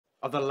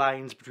Are the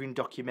lines between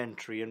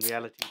documentary and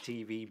reality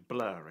TV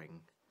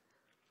blurring?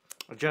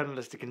 Are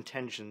journalistic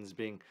intentions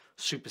being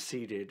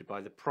superseded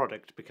by the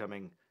product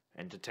becoming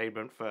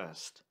entertainment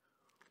first?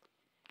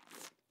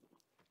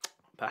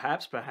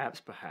 Perhaps,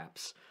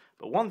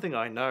 but one thing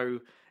I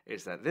know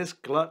is that this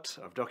glut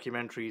of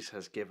documentaries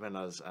has given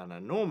us an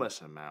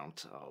enormous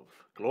amount of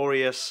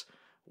glorious,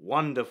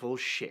 wonderful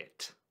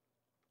shit.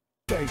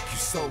 Thank you,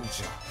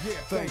 soldier. Yeah.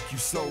 Thank you,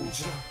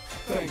 soldier.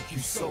 Thank you,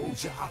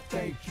 soldier. I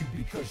thank you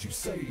because you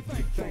saved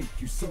me. Thank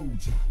you,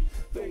 soldier.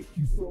 Thank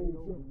you,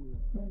 soldier.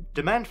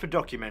 Demand for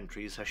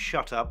documentaries has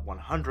shot up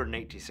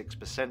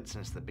 186%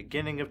 since the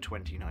beginning of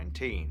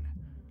 2019.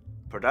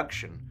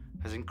 Production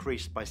has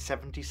increased by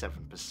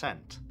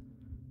 77%.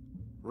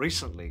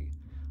 Recently,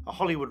 a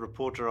Hollywood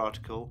Reporter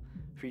article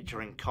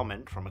featuring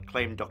comment from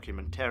acclaimed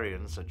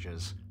documentarians such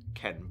as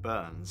Ken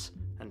Burns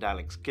and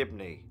Alex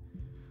Gibney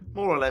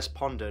more or less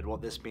pondered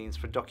what this means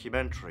for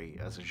documentary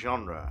as a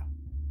genre.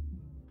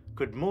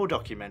 Could more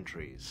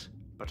documentaries,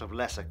 but of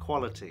lesser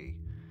quality,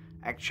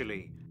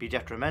 actually be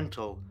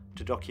detrimental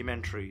to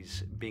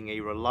documentaries being a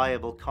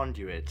reliable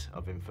conduit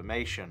of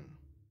information?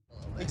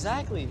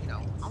 Exactly. You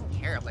know, I don't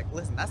care. Like,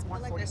 listen, that's more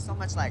like there's so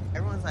much, like,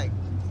 everyone's like,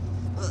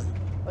 ugh.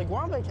 Like, we're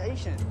on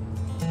vacation.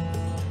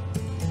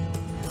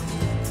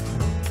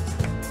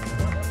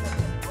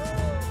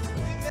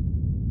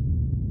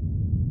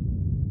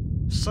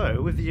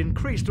 So, with the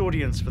increased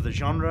audience for the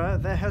genre,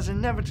 there has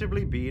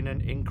inevitably been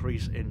an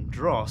increase in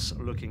dross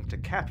looking to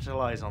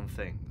capitalize on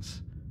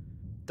things.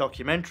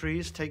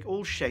 Documentaries take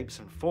all shapes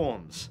and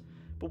forms,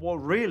 but what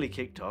really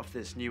kicked off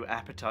this new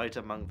appetite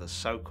among the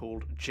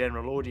so-called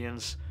general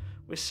audience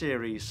were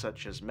series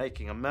such as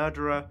Making a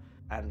Murderer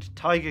and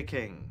Tiger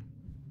King.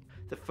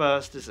 The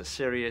first is a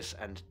serious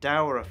and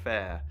dour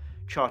affair,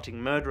 charting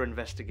murder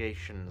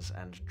investigations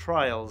and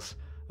trials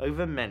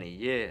over many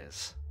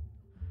years.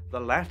 The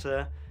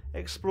latter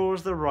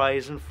explores the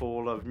rise and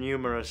fall of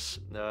numerous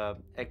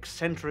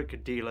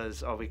eccentric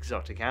dealers of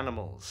exotic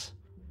animals.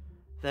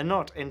 They're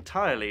not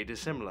entirely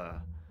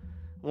dissimilar.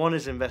 One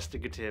is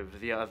investigative,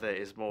 the other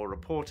is more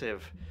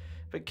reportive,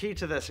 but key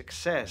to their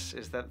success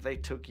is that they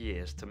took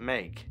years to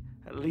make,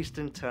 at least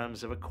in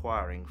terms of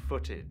acquiring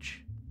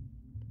footage.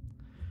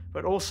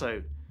 But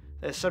also,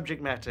 their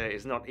subject matter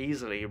is not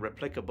easily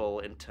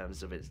replicable in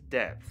terms of its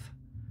depth.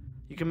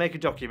 You can make a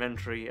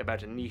documentary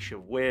about a niche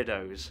of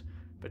weirdos,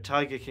 but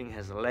Tiger King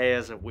has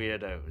layers of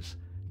weirdos,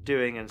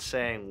 doing and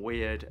saying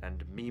weird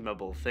and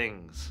memeable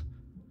things.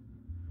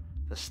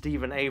 The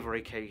Stephen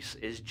Avery case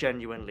is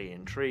genuinely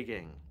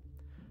intriguing.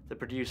 The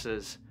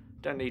producers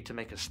don't need to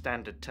make a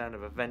standard turn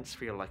of events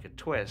feel like a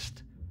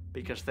twist,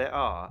 because there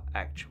are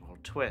actual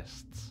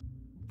twists.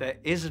 There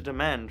is a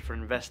demand for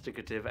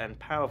investigative and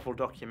powerful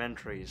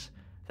documentaries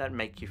that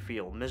make you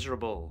feel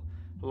miserable,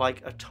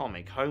 like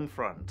Atomic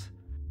Homefront,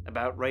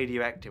 about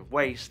radioactive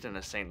waste in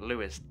a St.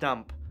 Louis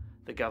dump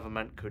the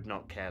government could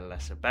not care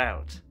less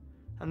about.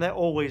 And there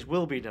always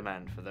will be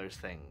demand for those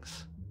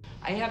things.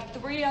 I have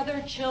 3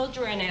 other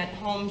children at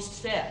home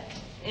sick.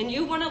 And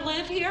you want to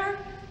live here?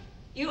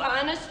 You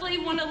honestly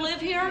want to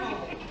live here?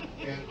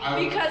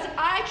 Because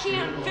I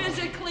can't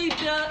physically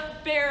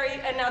bury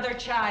another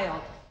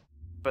child.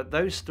 But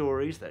those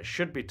stories that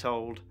should be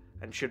told,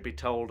 and should be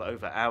told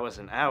over hours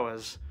and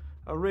hours,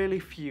 are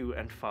really few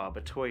and far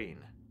between.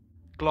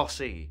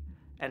 Glossy,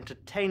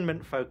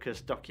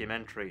 entertainment-focused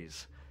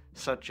documentaries,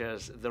 such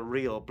as The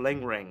Real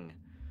Bling Ring,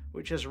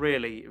 which has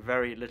really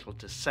very little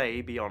to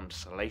say beyond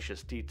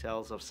salacious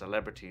details of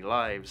celebrity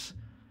lives,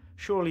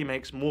 surely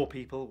makes more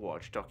people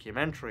watch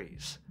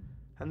documentaries,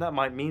 and that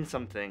might mean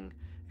something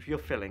if you're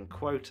filling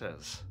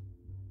quotas.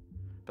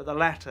 But the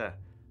latter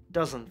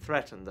doesn't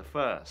threaten the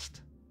first.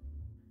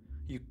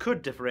 You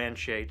could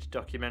differentiate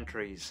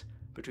documentaries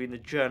between the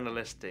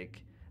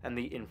journalistic and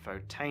the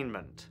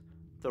infotainment,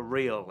 the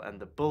real and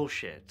the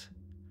bullshit.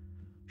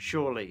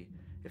 Surely,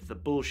 if the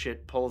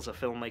bullshit pulls a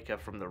filmmaker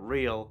from the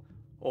real,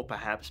 or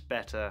perhaps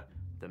better,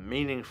 the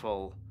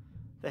meaningful,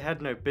 they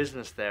had no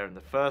business there in the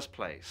first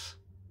place.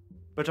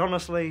 But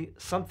honestly,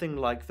 something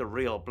like The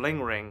Real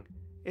Bling Ring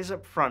is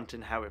upfront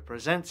in how it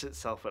presents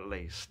itself at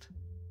least.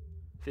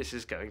 This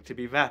is going to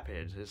be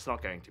vapid, it's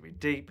not going to be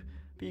deep,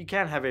 but you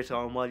can have it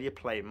on while you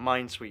play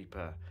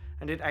Minesweeper,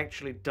 and it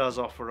actually does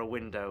offer a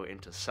window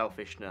into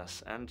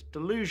selfishness and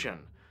delusion,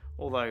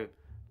 although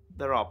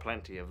there are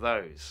plenty of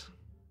those.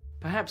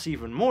 Perhaps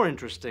even more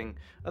interesting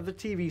are the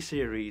TV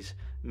series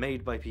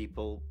made by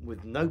people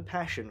with no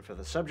passion for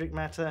the subject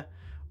matter,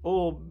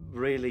 or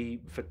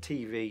really for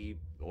TV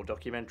or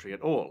documentary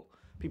at all.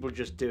 People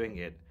just doing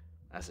it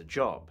as a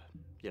job,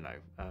 you know,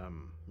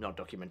 not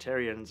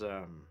documentarians,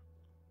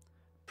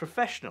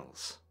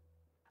 professionals.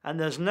 And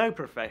there's no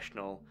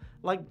professional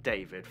like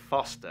David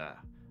Foster,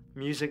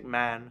 music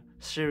man,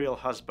 serial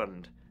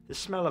husband, the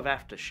smell of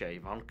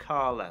aftershave on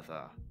car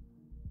leather.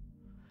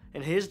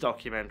 In his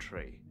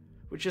documentary,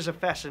 which is a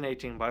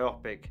fascinating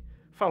biopic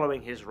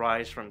following his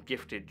rise from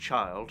gifted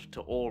child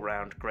to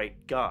all-round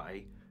great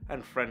guy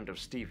and friend of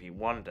Stevie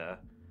Wonder,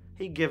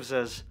 he gives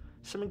us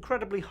some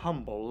incredibly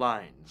humble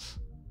lines.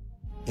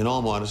 In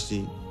all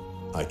modesty,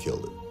 I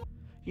killed it.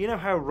 You know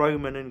how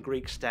Roman and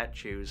Greek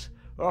statues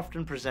are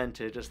often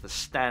presented as the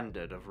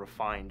standard of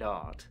refined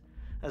art,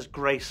 as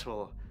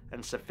graceful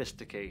and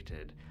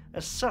sophisticated,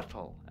 as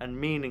subtle and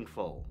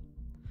meaningful.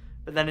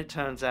 But then it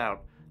turns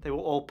out they were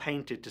all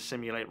painted to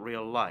simulate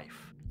real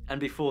life, and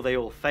before they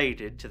all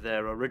faded to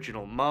their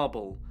original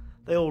marble,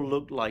 they all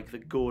looked like the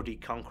gaudy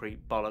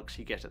concrete bollocks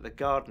you get at the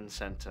garden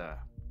centre.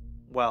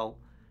 Well,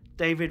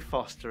 David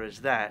Foster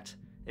is that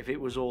if it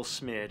was all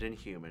smeared in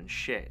human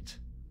shit.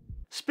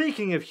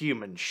 Speaking of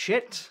human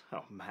shit,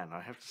 oh man,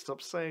 I have to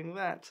stop saying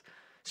that.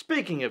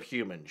 Speaking of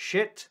human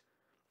shit,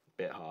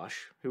 bit harsh,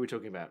 who are we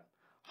talking about?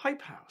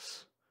 Hype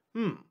House.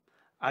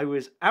 I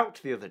was out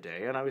the other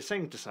day and I was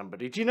saying to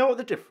somebody, do you know what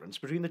the difference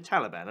between the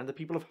Taliban and the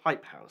people of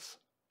Hype House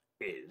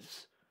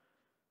is?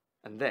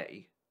 And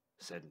they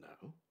said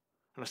no.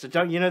 And I said,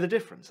 don't you know the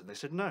difference? And they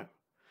said no.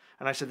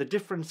 And I said, the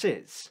difference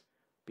is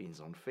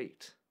beans on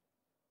feet.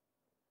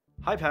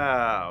 Hype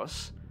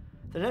House.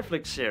 The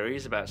Netflix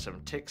series about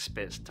some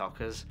tick-spitz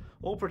talkers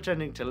all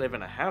pretending to live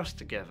in a house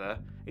together,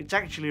 it's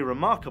actually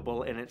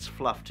remarkable in its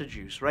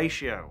fluff-to-juice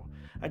ratio.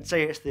 I'd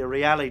say it's the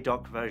reality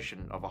doc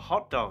version of a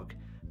hot dog,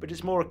 but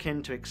it's more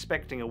akin to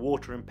expecting a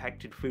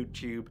water-impacted food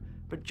tube,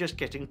 but just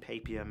getting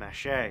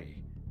papier-mâché.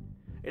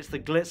 It's the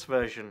glitz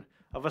version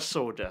of a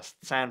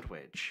sawdust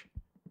sandwich.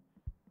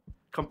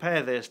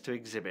 Compare this to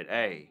Exhibit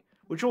A,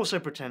 which also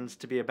pretends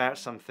to be about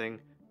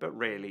something, but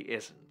really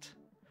isn't.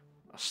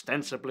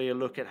 Ostensibly a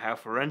look at how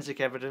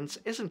forensic evidence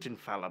isn't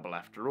infallible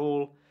after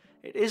all,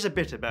 it is a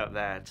bit about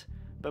that,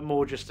 but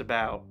more just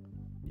about,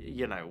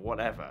 you know,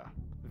 whatever.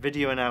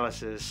 Video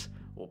analysis,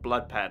 or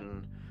blood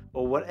pattern,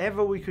 or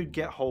whatever we could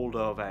get hold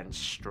of and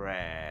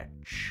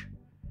stretch.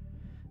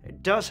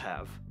 It does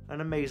have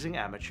an amazing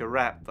amateur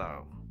rap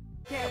though.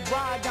 Can't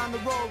ride down the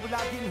road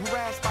without getting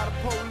harassed by the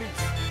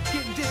police,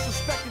 getting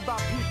disrespected by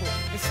people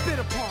and spit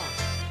upon.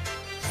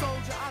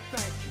 Soldier, I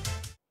thank you.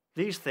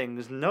 These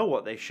things know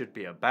what they should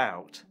be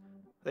about.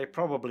 They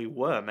probably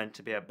were meant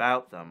to be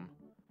about them.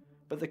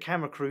 But the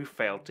camera crew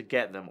failed to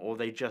get them, or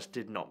they just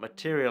did not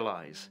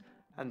materialize.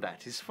 And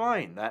that is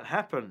fine, that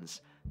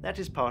happens. That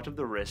is part of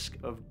the risk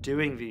of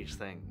doing these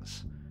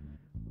things.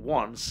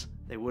 Once,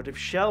 they would have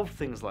shelved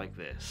things like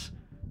this.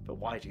 But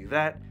why do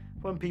that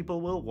when people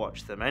will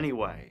watch them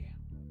anyway?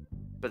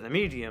 But the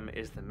medium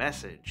is the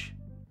message.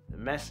 The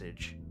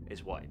message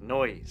is white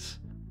noise.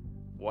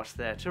 What's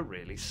there to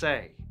really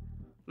say?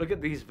 Look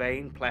at these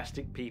vain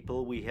plastic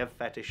people we have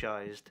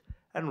fetishized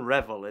and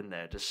revel in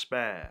their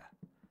despair.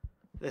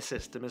 The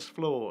system is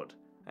flawed,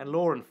 and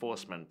law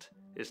enforcement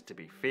is to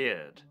be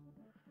feared.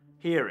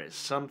 Here is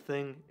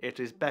something,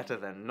 it is better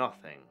than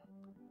nothing.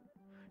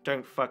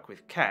 Don't fuck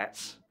with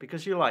cats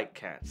because you like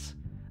cats,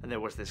 and there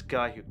was this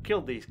guy who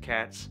killed these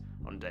cats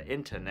on the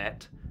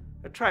internet,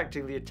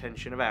 attracting the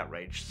attention of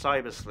outraged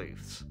cyber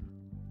sleuths.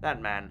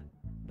 That man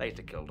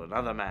later killed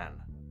another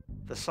man.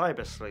 The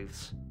cyber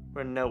sleuths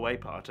were in no way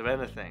part of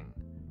anything.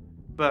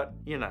 But,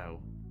 you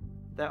know,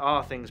 there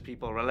are things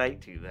people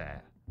relate to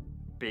there.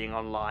 Being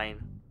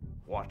online,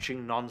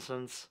 watching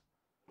nonsense,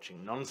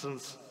 watching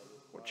nonsense,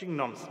 watching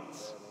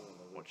nonsense,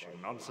 watching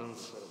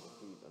nonsense,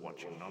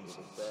 watching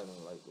nonsense,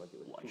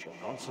 watching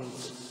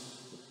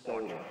nonsense,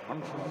 watching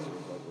nonsense,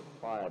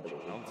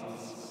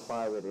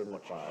 Fire within the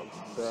fire,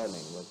 burning.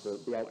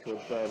 The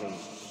actual burning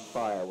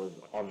fire was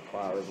on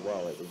fire as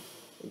well. It was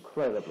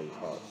incredibly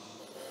hot.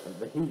 And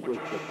the heat was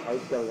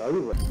just going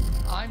over.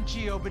 I'm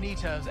Gio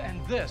Benitez, and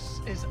this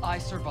is I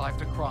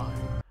Survived a Crime.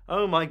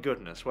 Oh my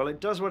goodness, well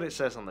it does what it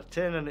says on the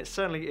tin, and it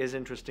certainly is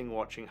interesting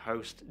watching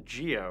host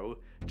Gio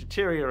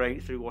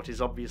deteriorate through what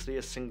is obviously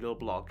a single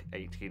block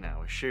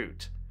 18-hour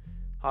shoot.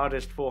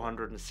 Hardest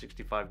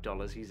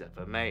 $465 he's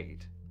ever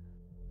made.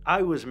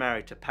 I Was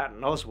Married to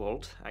Patton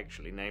Oswalt,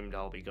 actually named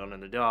I'll Be Gone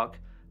in the Dark,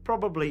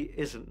 probably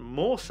isn't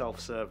more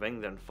self-serving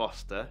than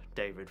Foster,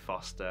 David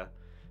Foster,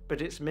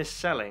 but its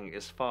misselling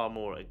is far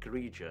more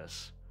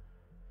egregious.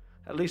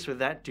 At least with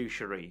that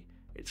douchery,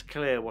 it's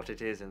clear what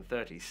it is in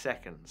 30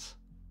 seconds.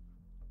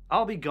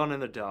 I'll Be Gone in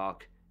the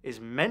Dark is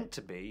meant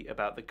to be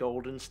about the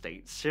Golden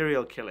State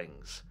serial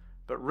killings,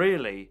 but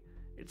really,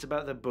 it's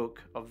about the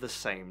book of the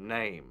same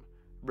name,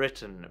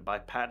 written by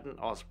Patton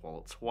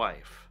Oswalt's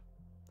wife.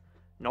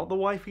 Not the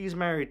wife he's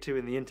married to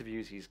in the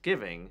interviews he's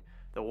giving,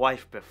 the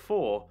wife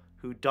before,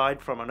 who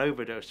died from an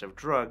overdose of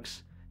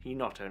drugs. He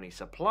not only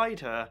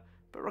supplied her,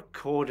 but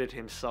recorded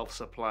himself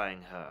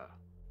supplying her.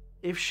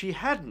 If she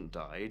hadn't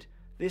died,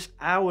 this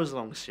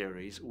hours-long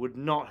series would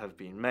not have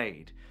been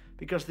made,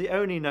 because the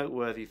only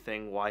noteworthy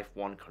thing Wife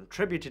 1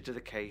 contributed to the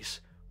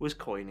case was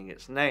coining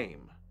its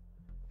name.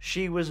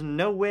 She was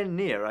nowhere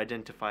near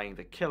identifying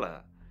the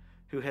killer,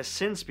 who has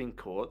since been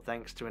caught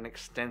thanks to an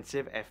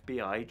extensive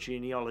FBI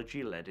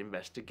genealogy-led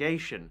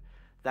investigation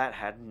that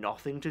had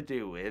nothing to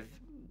do with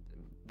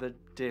the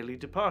dearly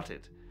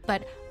departed.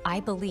 But I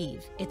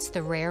believe it's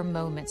the rare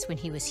moments when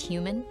he was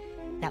human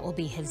that will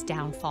be his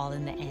downfall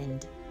in the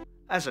end.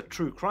 As a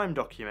true crime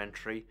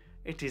documentary,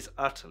 it is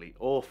utterly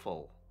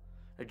awful.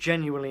 A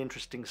genuinely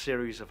interesting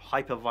series of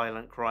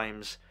hyper-violent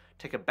crimes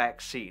take a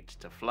back seat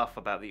to fluff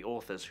about the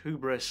author's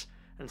hubris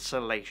and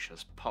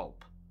salacious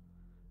pulp.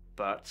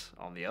 But,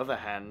 on the other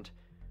hand,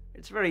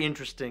 it's very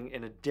interesting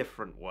in a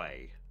different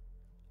way.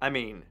 I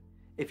mean,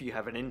 if you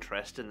have an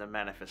interest in the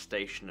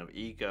manifestation of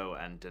ego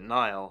and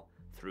denial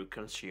through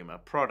consumer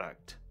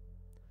product.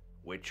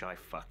 Which I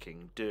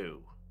fucking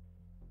do.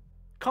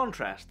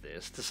 Contrast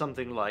this to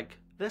something like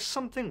There's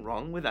Something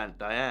Wrong with Aunt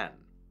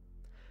Diane.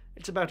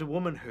 It's about a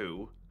woman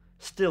who,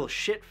 still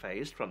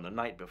shit-faced from the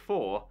night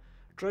before,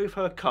 drove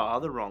her car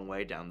the wrong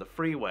way down the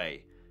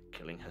freeway,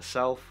 killing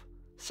herself,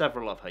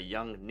 several of her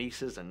young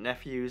nieces and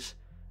nephews,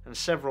 and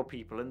several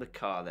people in the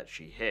car that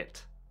she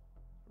hit.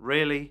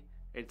 Really,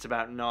 it's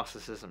about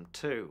narcissism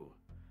too.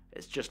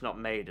 It's just not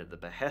made at the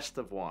behest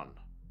of one.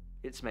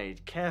 It's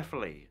made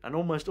carefully and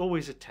almost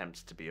always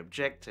attempts to be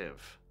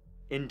objective.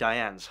 In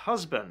Diane's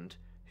husband,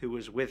 who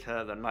was with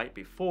her the night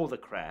before the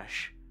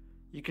crash,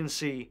 you can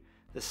see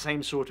the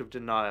same sort of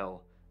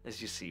denial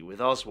as you see with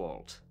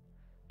Oswald.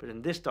 But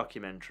in this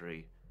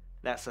documentary,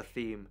 that's a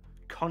theme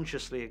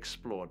consciously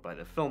explored by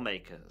the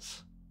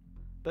filmmakers.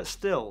 But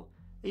still,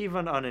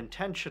 even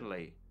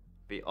unintentionally,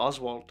 the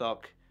Oswald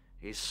doc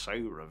is so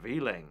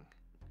revealing.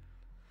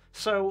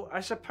 So,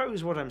 I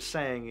suppose what I'm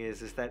saying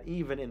is that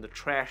even in the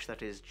trash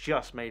that is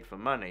just made for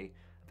money,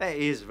 there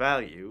is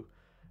value,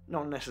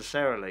 not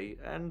necessarily,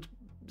 and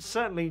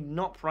certainly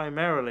not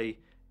primarily,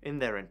 in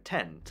their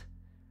intent.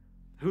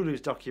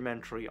 Hulu's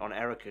documentary on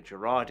Erica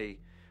Girardi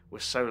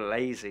was so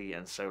lazy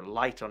and so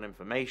light on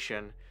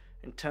information,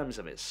 in terms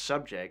of its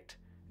subject,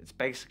 it's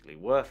basically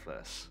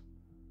worthless.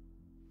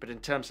 But in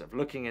terms of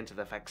looking into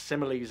the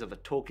facsimiles of the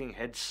talking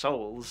head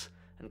souls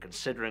and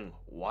considering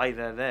why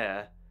they're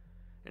there,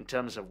 in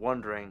terms of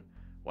wondering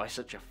why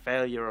such a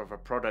failure of a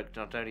product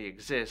not only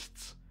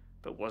exists,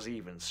 but was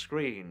even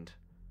screened,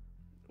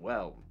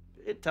 well,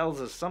 it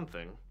tells us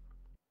something,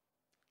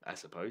 I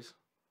suppose.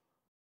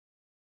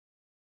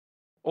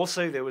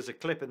 Also, there was a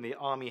clip in the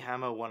Armie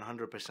Hammer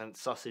 100%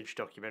 Sausage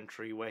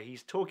documentary where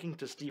he's talking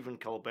to Stephen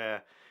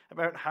Colbert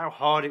about how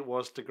hard it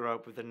was to grow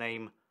up with the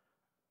name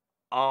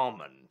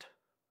Armand.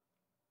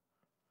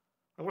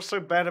 And what's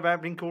so bad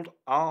about being called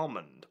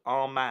Armand?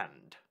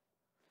 Armand.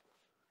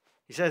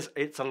 He says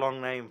it's a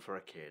long name for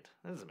a kid.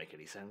 That doesn't make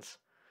any sense.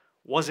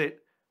 Was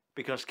it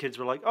because kids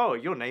were like, oh,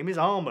 your name is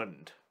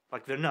Almond,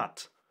 like the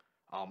nut?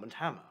 Almond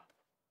Hammer.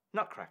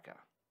 Nutcracker.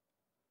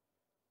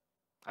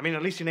 I mean,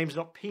 at least your name's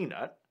not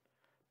Peanut.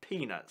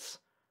 Peanuts.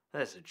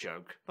 There's a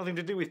joke. Nothing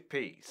to do with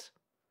peas.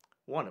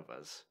 One of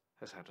us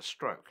has had a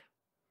stroke.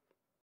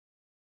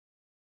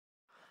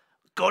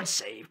 God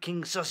save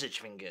King Sausage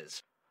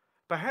Fingers.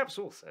 Perhaps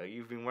also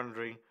you've been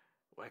wondering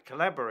where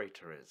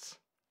Collaborator is.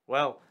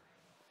 Well,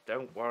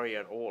 don't worry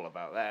at all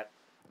about that.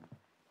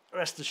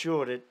 Rest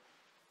assured it's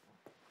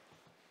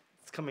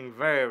coming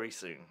very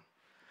soon.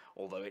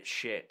 Although it's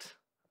shit.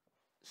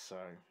 So...